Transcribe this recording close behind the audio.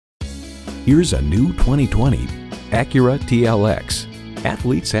Here's a new 2020 Acura TLX.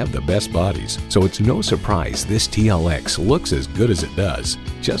 Athletes have the best bodies, so it's no surprise this TLX looks as good as it does.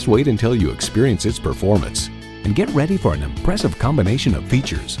 Just wait until you experience its performance and get ready for an impressive combination of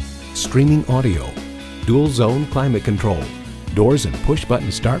features: streaming audio, dual zone climate control, doors and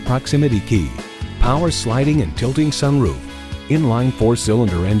push-button start proximity key, power sliding and tilting sunroof, inline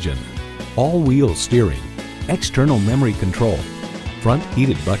 4-cylinder engine, all-wheel steering, external memory control, front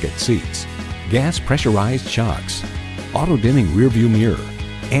heated bucket seats, gas pressurized shocks, auto-dimming rearview mirror,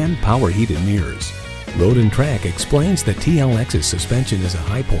 and power heated mirrors. Road and Track explains that TLX's suspension is a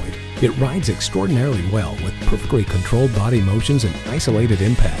high point. It rides extraordinarily well with perfectly controlled body motions and isolated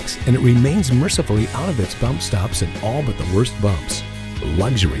impacts, and it remains mercifully out of its bump stops in all but the worst bumps.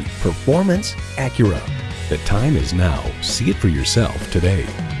 Luxury, performance, Acura. The time is now. See it for yourself today.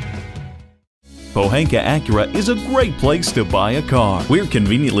 Pohanka Acura is a great place to buy a car. We're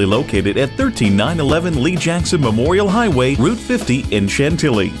conveniently located at 13911 Lee Jackson Memorial Highway, Route 50 in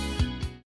Chantilly.